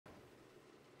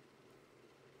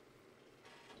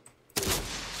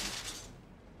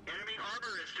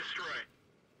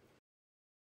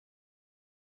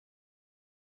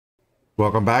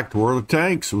Welcome back to World of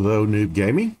Tanks with Newb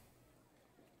Gaming.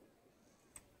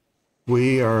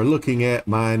 We are looking at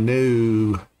my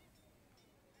new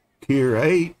Tier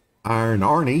 8 Iron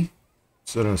Arnie.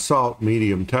 It's an assault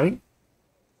medium tank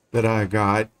that I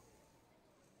got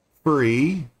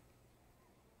free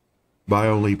by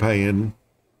only paying,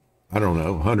 I don't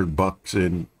know, $100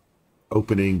 in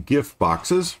opening gift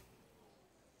boxes.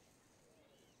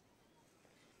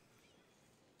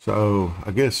 So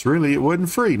I guess really it wasn't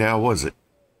free now, was it?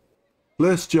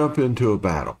 Let's jump into a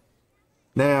battle.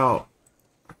 Now,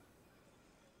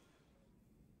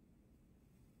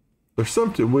 there's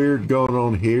something weird going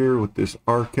on here with this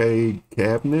arcade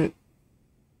cabinet.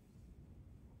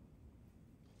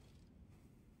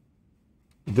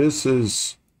 This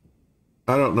is,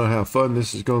 I don't know how fun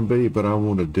this is going to be, but I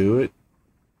want to do it.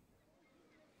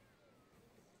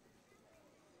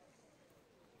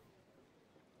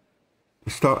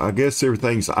 I guess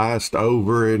everything's iced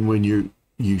over, and when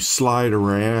you slide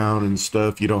around and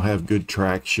stuff, you don't have good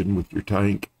traction with your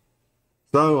tank.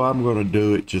 So I'm going to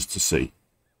do it just to see.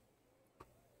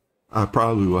 I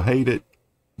probably will hate it,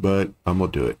 but I'm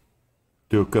going to do it.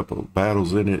 Do a couple of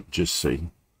battles in it, just see.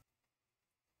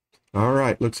 All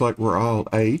right, looks like we're all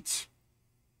 8s.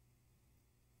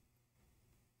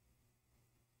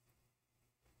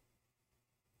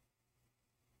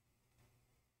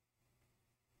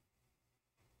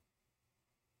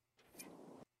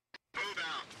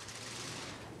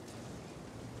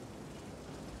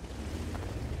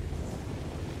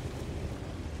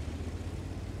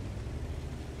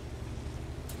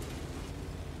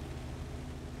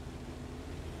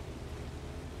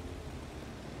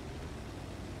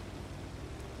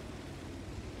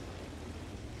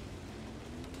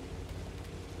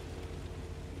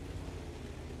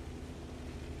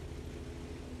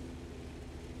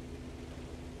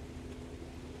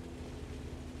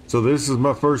 So this is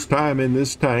my first time in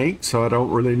this tank, so I don't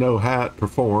really know how it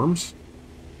performs.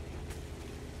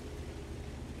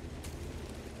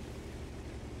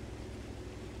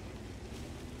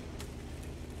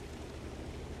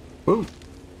 Ooh.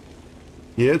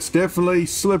 Yeah, it's definitely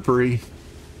slippery.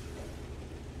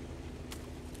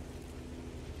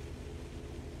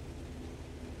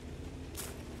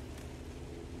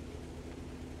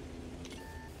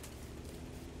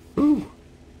 Ooh.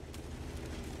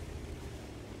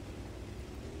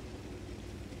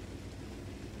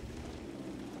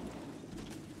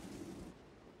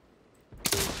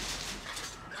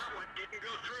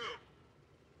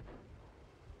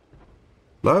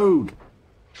 Load.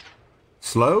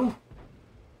 Slow.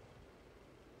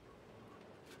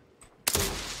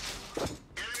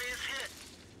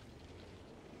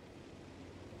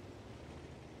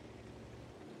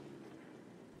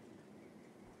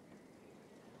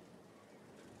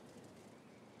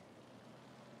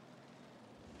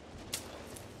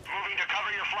 Moving to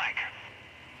cover your flank.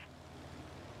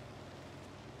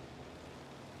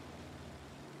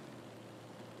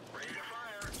 Ready to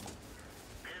fire.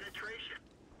 Penetration.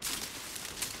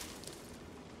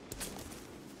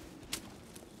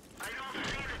 I don't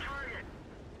see the target.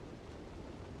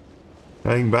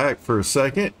 Hang back for a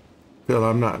second till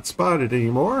I'm not spotted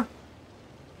anymore.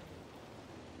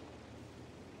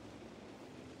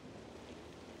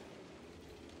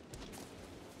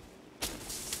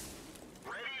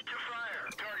 Ready to fire.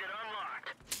 Target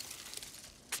unlocked.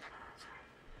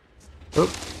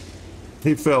 Oh,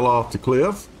 he fell off the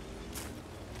cliff.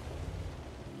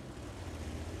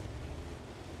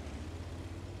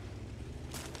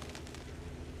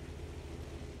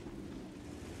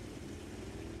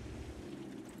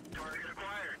 Target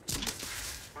acquired.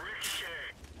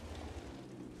 Ricochet.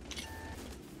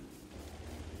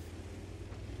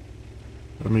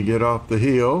 Let me get off the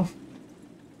hill.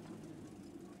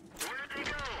 Where'd they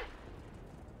go?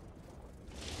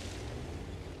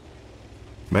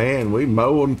 Man, we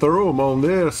mowing through them on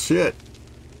this shit.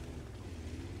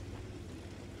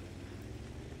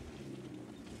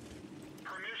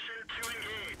 Permission to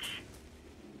engage.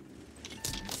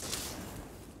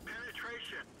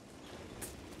 Penetration.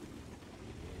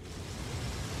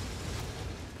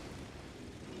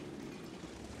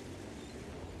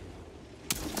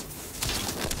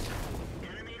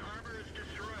 Enemy armor is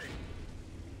destroyed.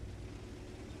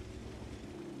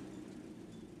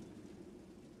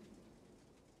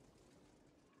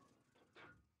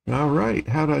 All right,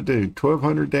 how'd I do?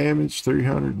 1,200 damage,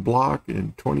 300 block,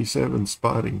 and 27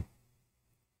 spotting.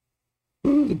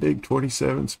 Ooh, the big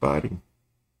 27 spotting.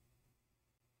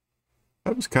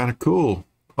 That was kind of cool,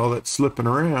 all that slipping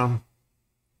around.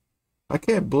 I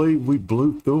can't believe we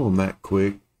blew through them that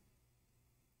quick.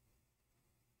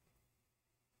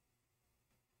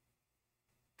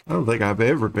 I don't think I've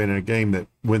ever been in a game that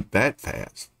went that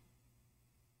fast.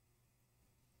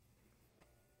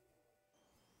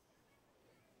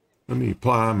 Let me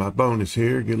apply my bonus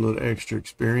here, get a little extra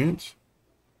experience.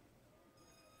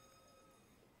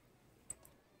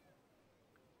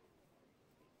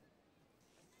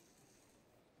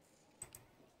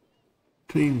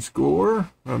 Team score,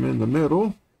 I'm in the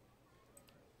middle.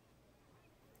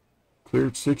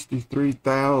 Cleared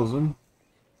 63,000.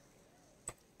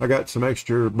 I got some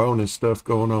extra bonus stuff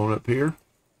going on up here.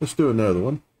 Let's do another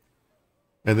one.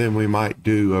 And then we might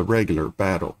do a regular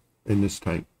battle in this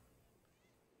tank.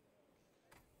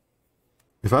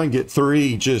 If I can get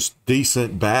 3 just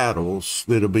decent battles,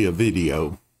 it'll be a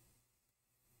video.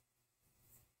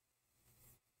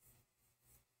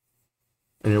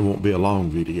 And it won't be a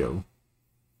long video.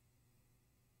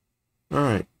 All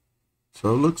right.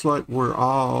 So it looks like we're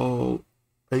all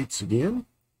 8s again.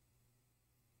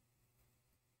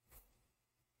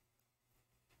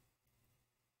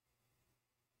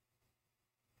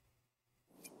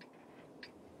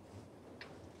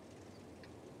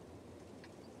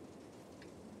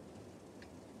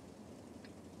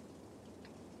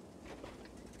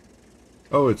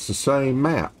 Oh, it's the same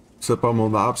map, except I'm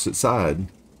on the opposite side.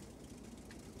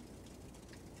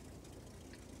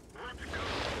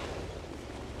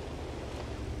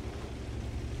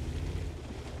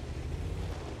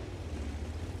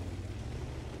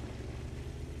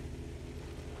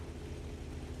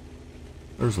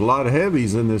 There's a lot of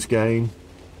heavies in this game.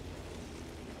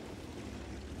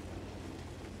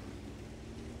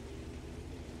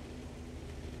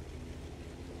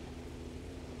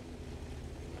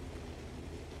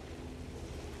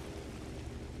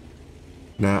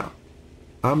 Now,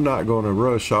 I'm not going to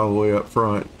rush all the way up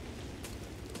front.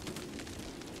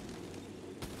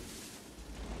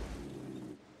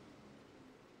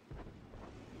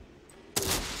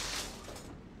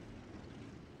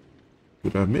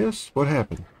 Did I miss? What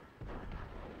happened?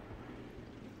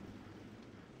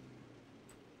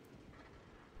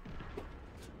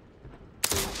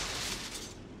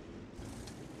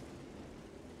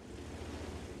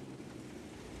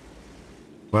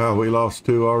 Wow, we lost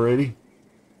 2 already.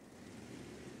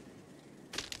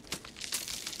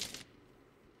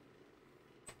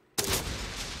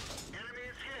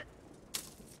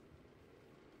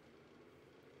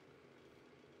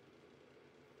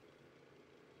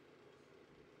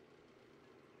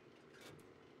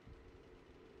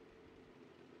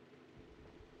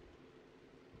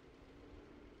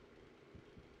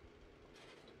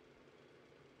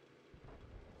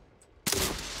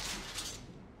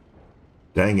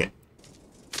 Dang it.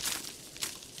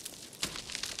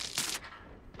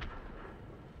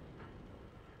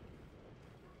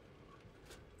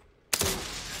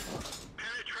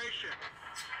 Penetration.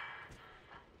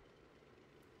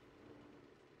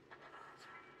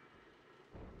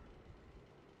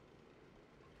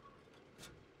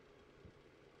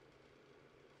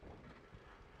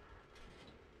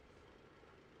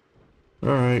 All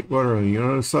right, what are you on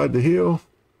the other side of the hill?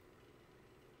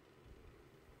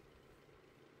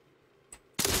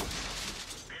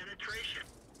 Penetration.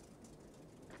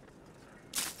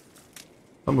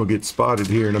 I'm gonna get spotted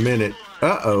here in a minute.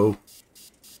 Uh-oh.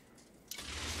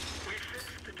 We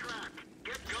fixed the track.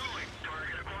 Get going.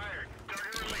 Target acquired.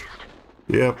 Target released.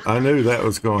 Yep, I knew that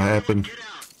was gonna happen. Get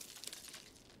out.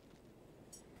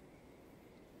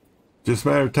 Just a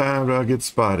matter of time till I get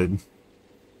spotted.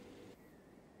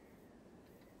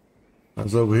 I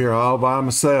was over here all by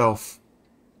myself.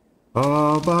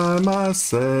 All by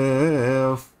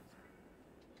myself.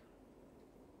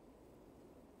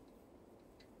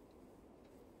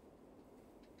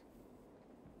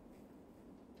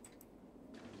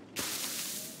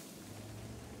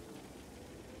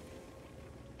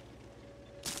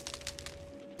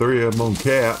 Three of them on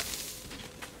cap.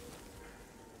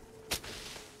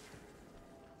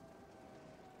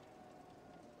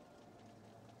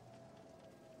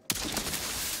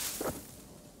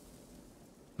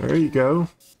 There you go.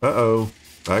 Uh-oh.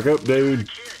 Back up, dude.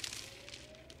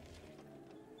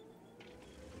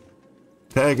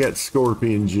 Tag that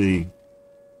Scorpion G.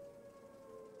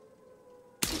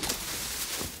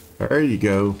 There you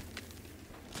go.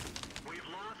 We've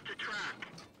lost the track.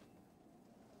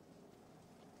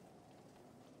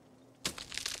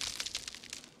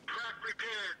 Track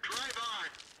repaired. Drive on.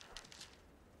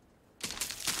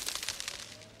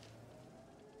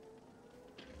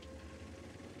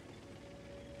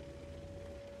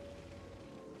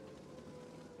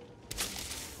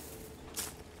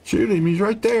 Shoot him, he's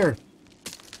right there.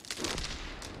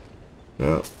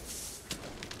 Well,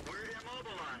 We're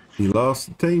immobilized. he lost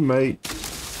a teammate.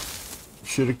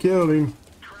 Should have killed him.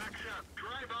 Tracks up.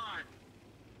 Drive on.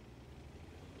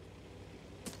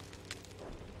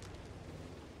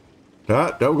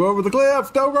 Don't go over the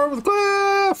cliff! Don't go over the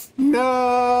cliff! No!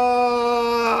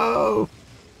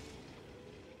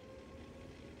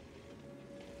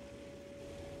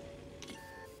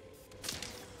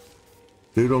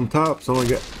 Dude on top's only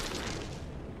got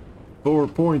 4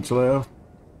 points left.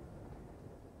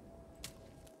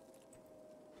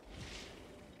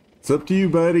 It's up to you,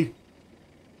 buddy.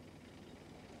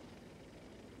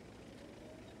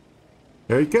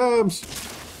 There he comes.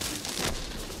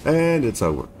 And it's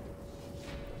over.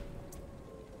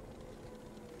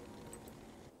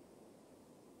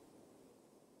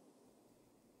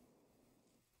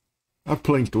 I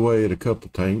plinked away at a couple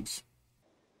tanks.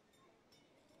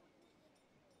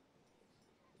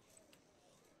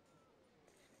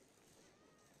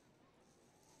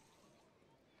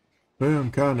 Well,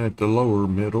 I'm kind of at the lower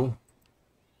middle.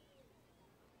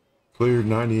 Cleared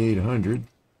 9,800.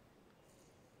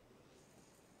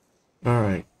 All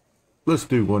right, let's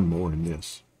do one more in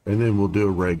this, and then we'll do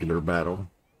a regular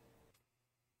battle.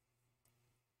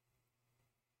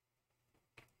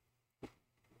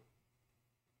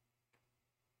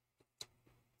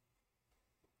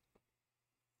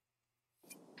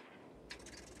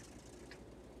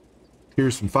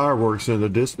 Here's some fireworks in the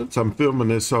distance. I'm filming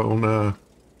this on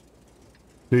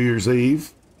New Year's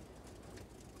Eve.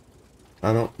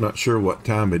 Not sure what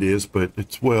time it is, but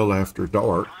it's well after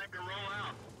dark. Time to roll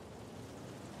out.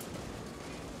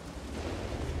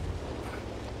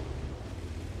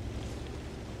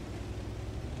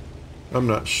 I'm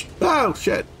not oh,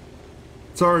 shit.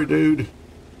 Sorry, dude.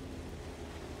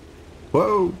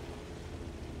 Whoa.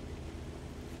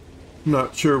 I'm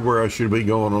not sure where I should be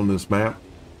going on this map.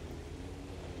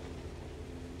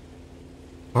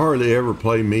 I hardly ever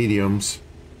play mediums.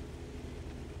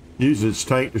 Usually it's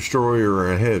tank destroyer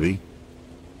or a heavy.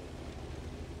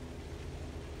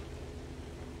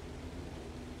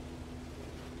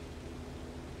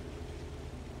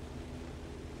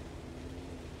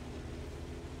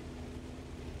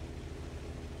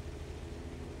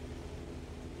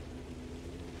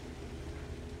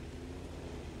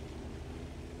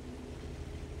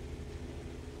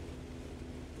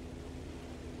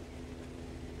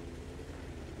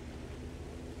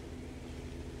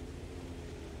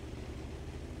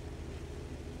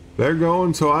 They're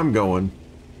going, so I'm going.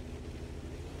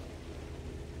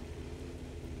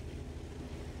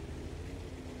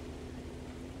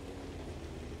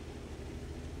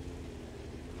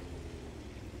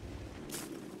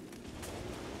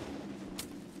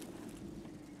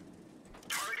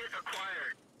 Target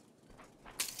acquired.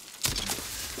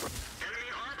 Enemy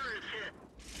armor is hit.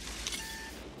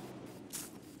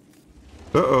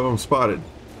 Uh-oh, I'm spotted.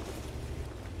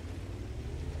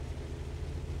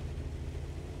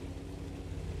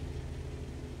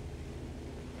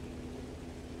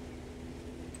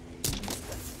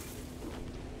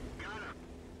 Got him.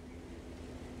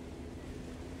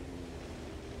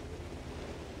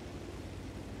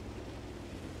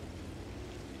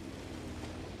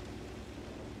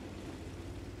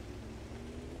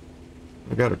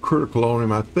 I got a critical on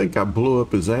him. I think I blew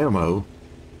up his ammo.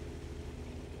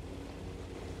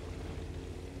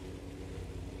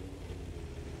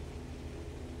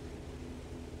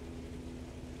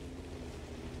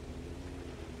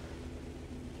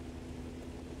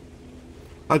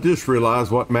 I just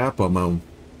realized what map I'm on.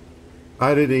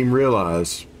 I didn't even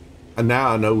realize. And now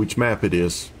I know which map it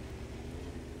is.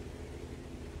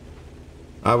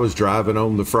 I was driving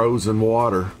on the frozen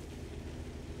water.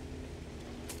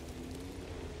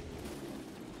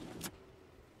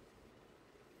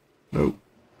 Nope.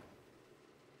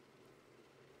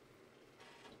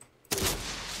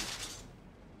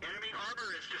 Enemy armor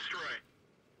is destroyed.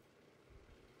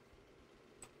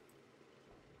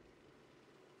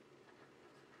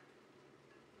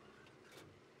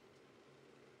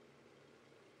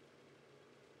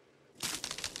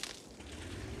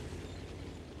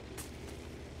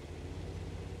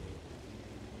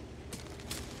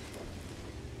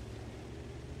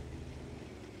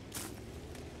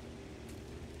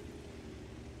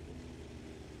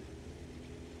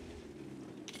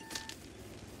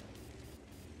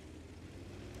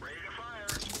 Ready to fire.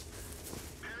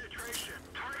 Penetration.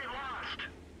 Target lost.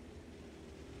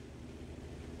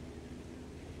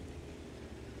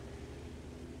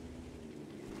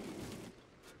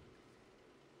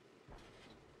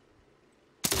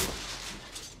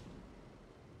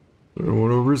 There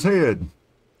went over his head.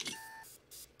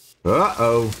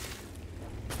 Uh-oh.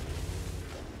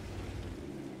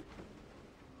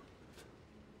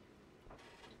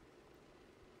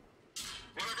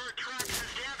 One of our tracks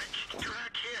is damaged.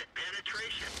 Track hit.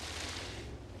 Penetration.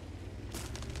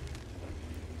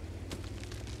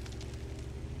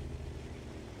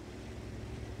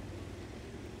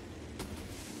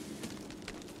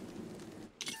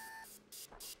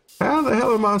 the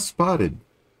hell am I spotted?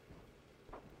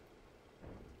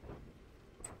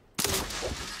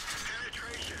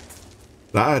 Penetration.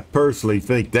 I personally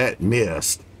think that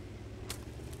missed.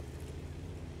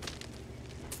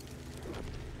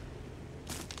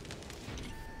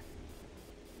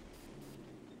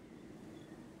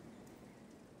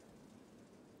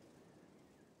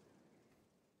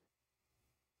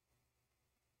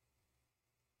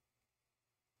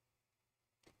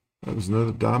 That was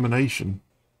another domination.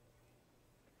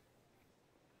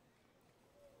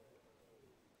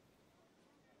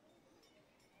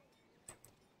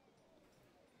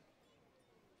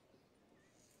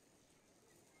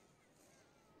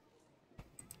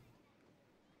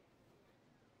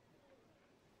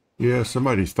 Yeah,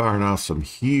 somebody's firing off some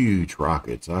huge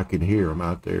rockets. I can hear them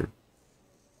out there.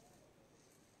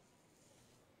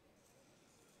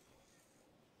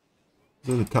 It's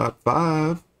in the top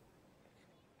 5.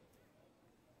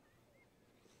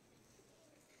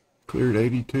 Cleared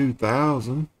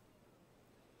 82,000.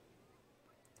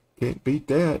 Can't beat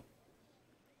that.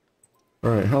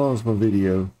 All right, how long's my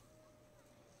video?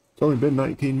 It's only been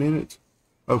 19 minutes.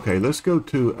 Okay, let's go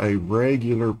to a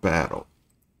regular battle.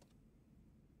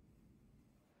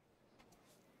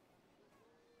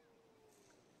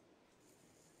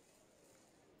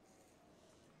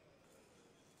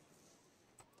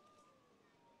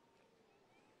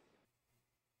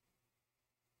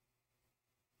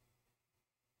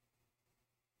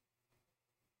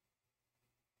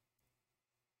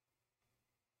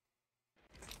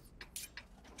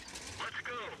 Let's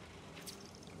go.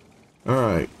 All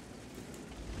right.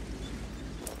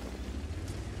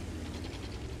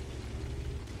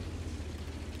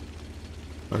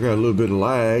 I got a little bit of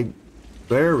lag.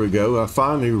 There we go. I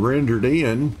finally rendered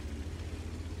in.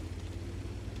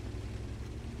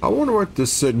 I wonder what the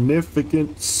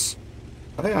significance,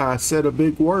 hey, I said a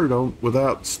big word on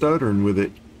without stuttering with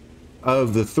it,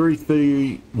 of the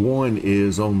 331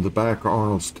 is on the back of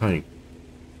Arnold's tank.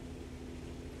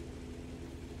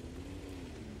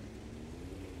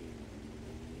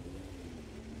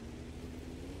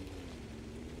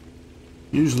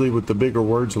 Usually with the bigger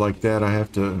words like that, I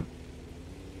have to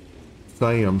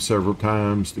say them several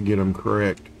times to get them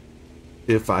correct,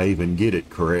 if I even get it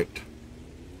correct.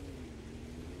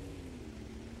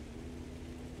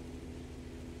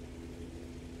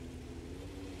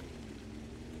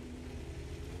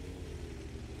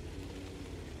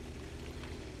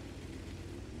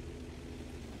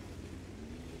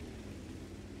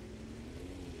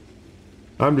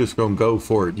 I'm just gonna go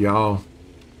for it, y'all.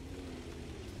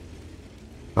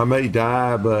 I may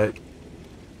die, but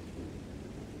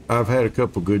I've had a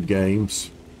couple good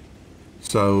games,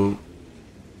 so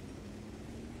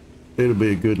it'll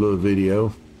be a good little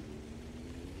video.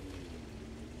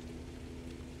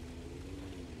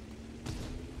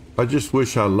 I just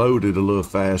wish I loaded a little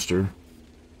faster.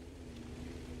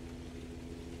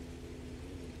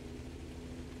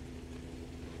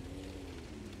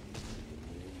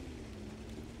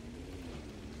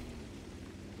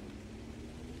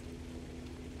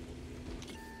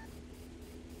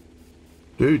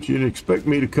 Dude, you didn't expect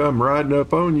me to come riding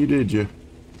up on you, did you?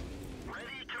 Ready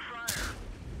to fire.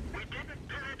 We didn't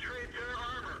penetrate their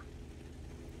armor.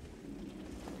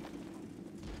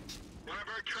 One of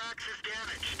our tracks is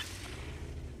damaged.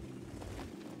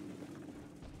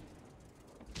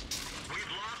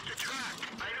 We've lost a track.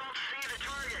 I don't see the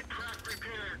target. Track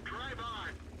repaired. Drive on.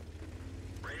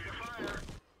 Ready to fire.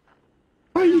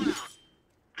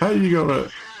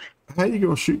 How you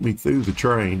gonna shoot me through the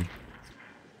train?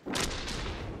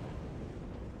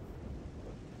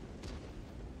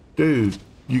 Dude,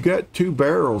 you got 2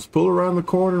 barrels. Pull around the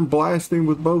corner and blast him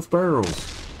with both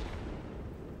barrels.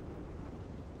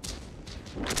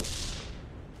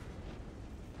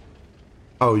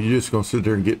 Oh, you just gonna sit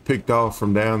there and get picked off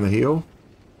from down the hill?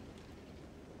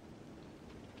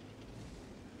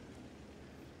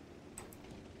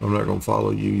 I'm not gonna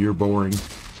follow you. You're boring.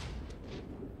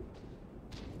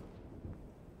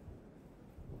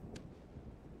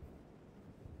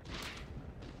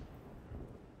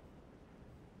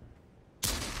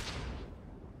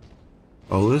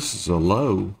 Oh, this is a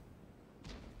low.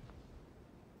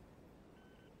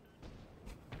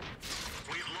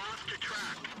 We've lost a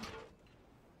track.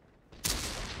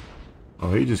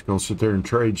 Oh, he just gonna sit there and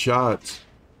trade shots.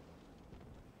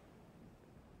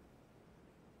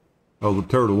 Oh, the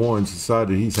Turtle One's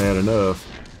decided he's had enough.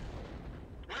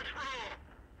 Let's roll.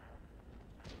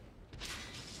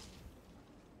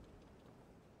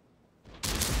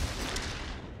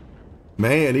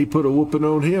 Man, he put a whooping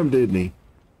on him, didn't he?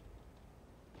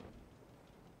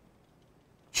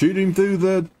 Shoot him through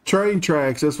the train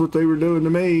tracks. That's what they were doing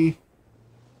to me.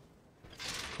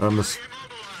 I'm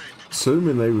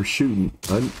assuming they were shooting.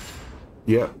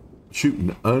 Yep,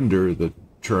 shooting under the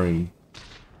train.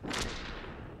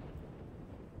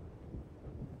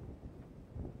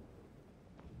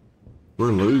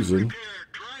 We're losing.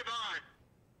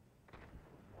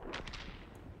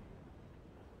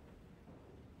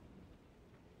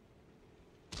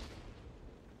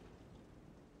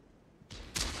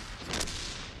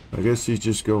 I guess he's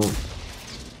just going to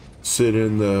sit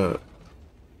in the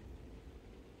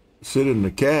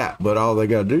cap, but all they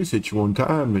got to do is hit you one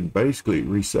time and basically it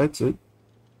resets it.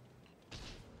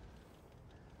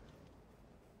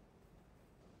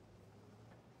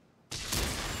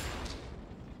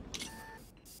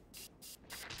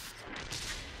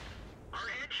 Our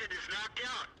engine is knocked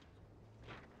out.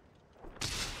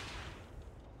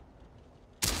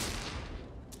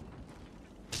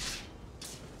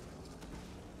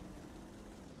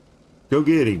 Go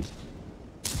get him.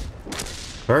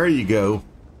 There you go.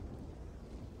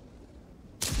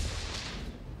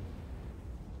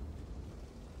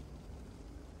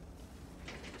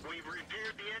 We've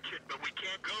repaired the engine, but we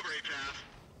can't go very fast.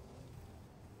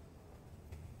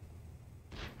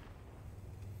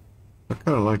 I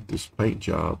kind of like this paint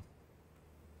job.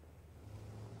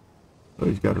 Oh,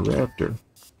 he's got a Raptor.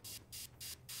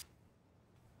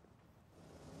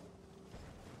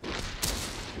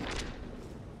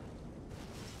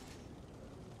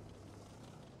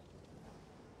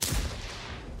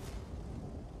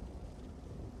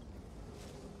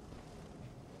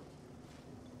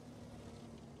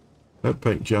 That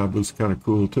paint job was kind of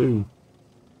cool too.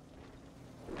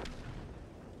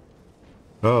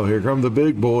 Oh, here come the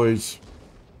big boys.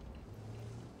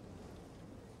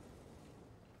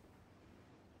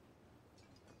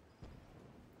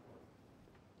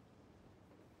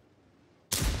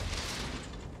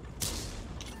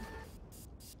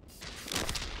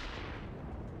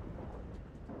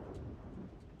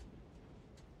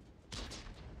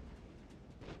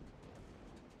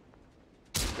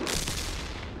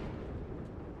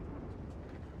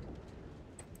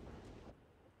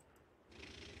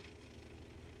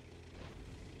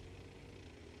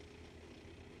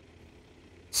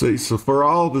 See, so for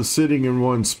all the sitting in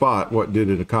one spot, what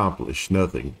did it accomplish?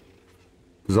 Nothing.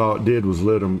 Because all it did was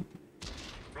let them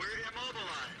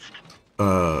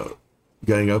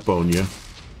gang up on you.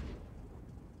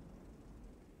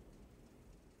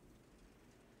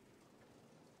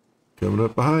 Coming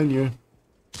up behind you.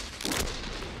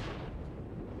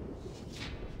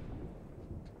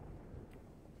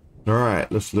 All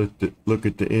right, let's look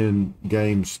at the end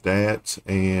game stats,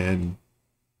 and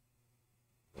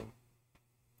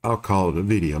I'll call it a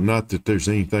video. Not that there's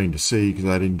anything to see because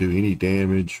I didn't do any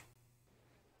damage.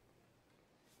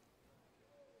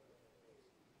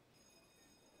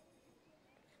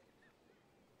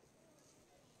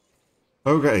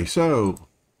 Okay, so,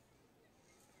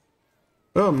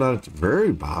 well, I'm not at the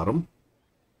very bottom.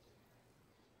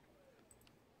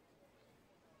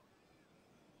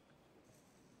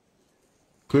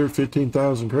 Clear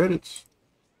 15,000 credits.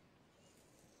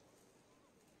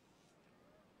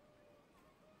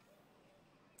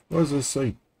 What does this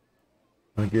say?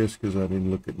 I guess because I didn't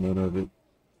look at none of it.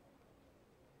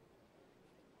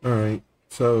 Alright,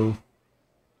 so.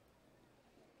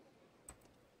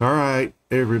 Alright,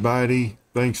 everybody.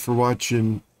 Thanks for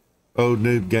watching Old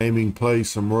Newb Gaming play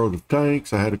some World of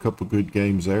Tanks. I had a couple good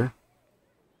games there.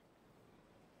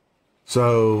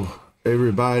 So,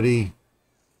 everybody,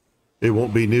 it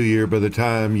won't be New Year by the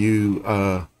time you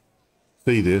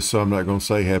see this, so I'm not going to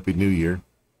say Happy New Year.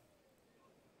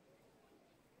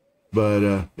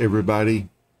 But everybody,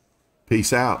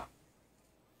 peace out.